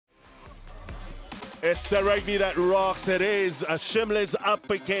It's the rugby that rocks. It is Shimlas up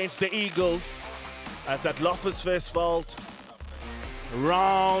against the Eagles. That's at Loftus Versfeld,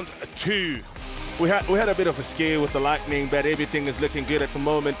 round 2. We had a bit of a scare with the Lightning, but everything is looking good at the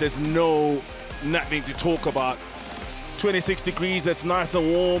moment. There's nothing to talk about. 26 degrees, that's nice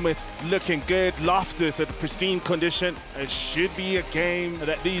and warm. It's looking good. Loftus at pristine condition. It should be a game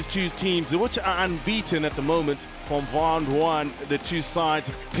that these two teams, which are unbeaten at the moment, from round 1, the two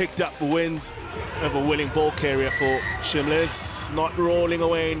sides picked up wins. We have a willing ball carrier for Shimlas, not rolling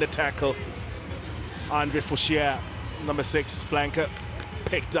away in the tackle. Andre Fouchier, number 6 flanker,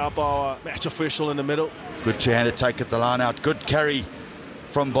 picked up our match official in the middle. Good two-hand attack at the line out. Good carry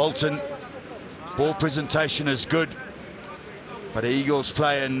from Bolton. Ball presentation is good. But the Eagles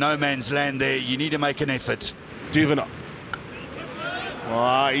play in no man's land there. You need to make an effort. Duvenak.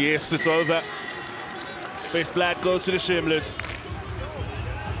 Ah, yes, it's over. First blood goes to the Shimlas.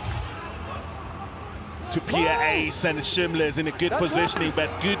 To Pierre Ace and the Shimlas in a good positioning, but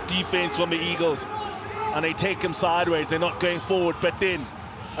good defense from the Eagles. And they take him sideways. They're not going forward, but then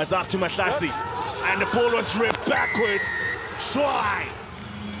it's up to Mahlasi. And the ball was ripped backwards. Try.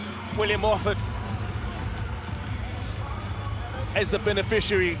 William Moffat as the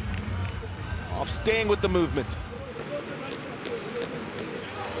beneficiary of staying with the movement.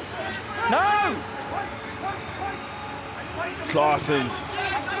 No! Claessens,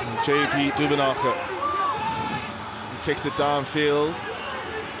 JP Duvenak kicks it downfield.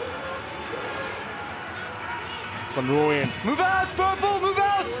 Van Rooyen. Move out, Purple, move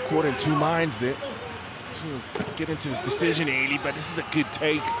out! Caught in two minds there. Should get into his decision early, but this is a good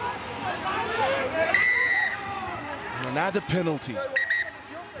take. Another penalty.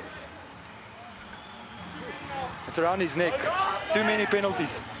 It's around his neck. Too many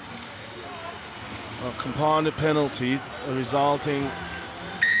penalties. Well, compounded penalties are resulting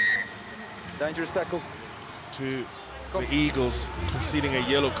Dangerous tackle. to the Eagles conceding a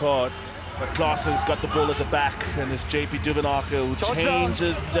yellow card. But Claessen's got the ball at the back, and it's JP Duvenak who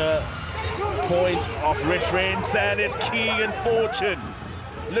changes the point of reference, and it's Keegan Fortune.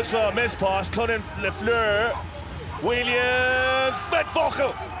 Looks for a miss pass, Conan Lafleur. William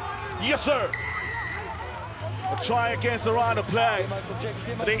Vetvochel. Yes, sir. A try against the round of play.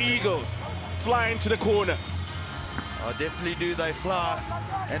 The Eagles fly into the corner. Oh, definitely do they fly.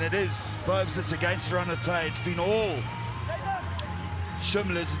 And it is Bobs that's against the run of play. It's been all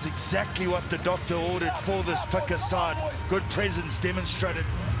Shimlas. It's exactly what the doctor ordered for this picker side. Good presence demonstrated.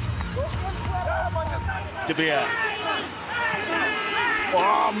 De Beer.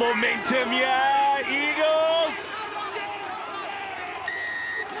 Oh, momentum, yeah, Eagles.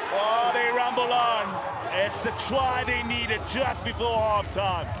 Oh, they rumble on. It's the try they needed just before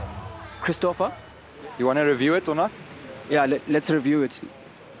halftime. Christopher? You want to review it or not? Yeah, let's review it.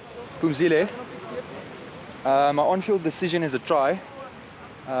 Pumzile. My on-field decision is a try.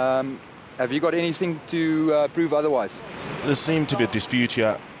 Have you got anything to prove otherwise? There seemed to be a dispute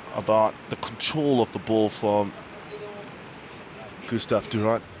here about the control of the ball from Gustav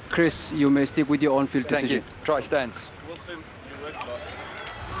Durant. Chris, you may stick with your on-field Thank decision. you. Try stance. Wilson,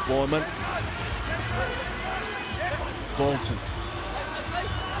 Borman. Bolton.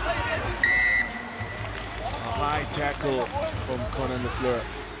 A high tackle from Conan Lafleur.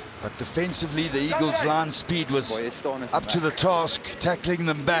 But defensively, the Eagles' line speed was up to the task, tackling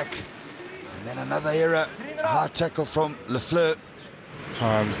them back. And then another error, high tackle from Lafleur.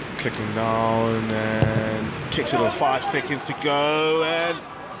 Time's clicking down and kicks it on 5 seconds to go, and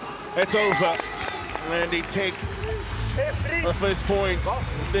it's over. And they take the first points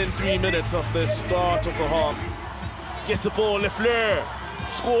within 3 minutes of the start of the half. Gets the ball, Lafleur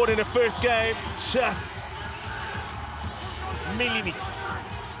scored in the first game, just millimeters.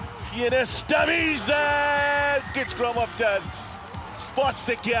 Here the stubbies, good scrum up does. Spots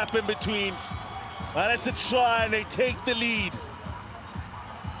the gap in between. And it's a try, and they take the lead.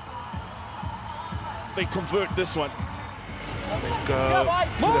 They convert this one. They go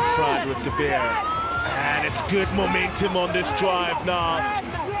to the front with De Beer. And it's good momentum on this drive now.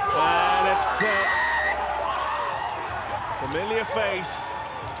 And it's a familiar face.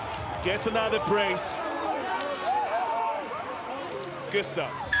 Gets another brace.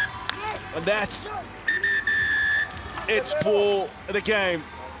 Gustav. And that's it for the game.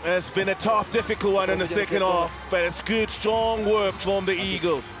 It's been a tough, difficult one in the second half, but it's good, strong work from the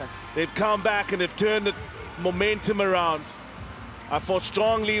Eagles. They've come back and they've turned the momentum around. I fought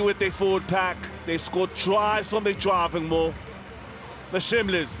strongly with their forward pack. They've scored tries from their driving maul. The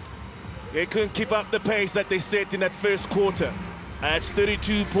Shimlas, they couldn't keep up the pace that they set in that first quarter. That's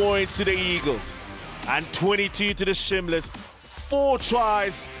 32 points to the Eagles and 22 to the Shimlas. 4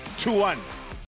 tries to 1.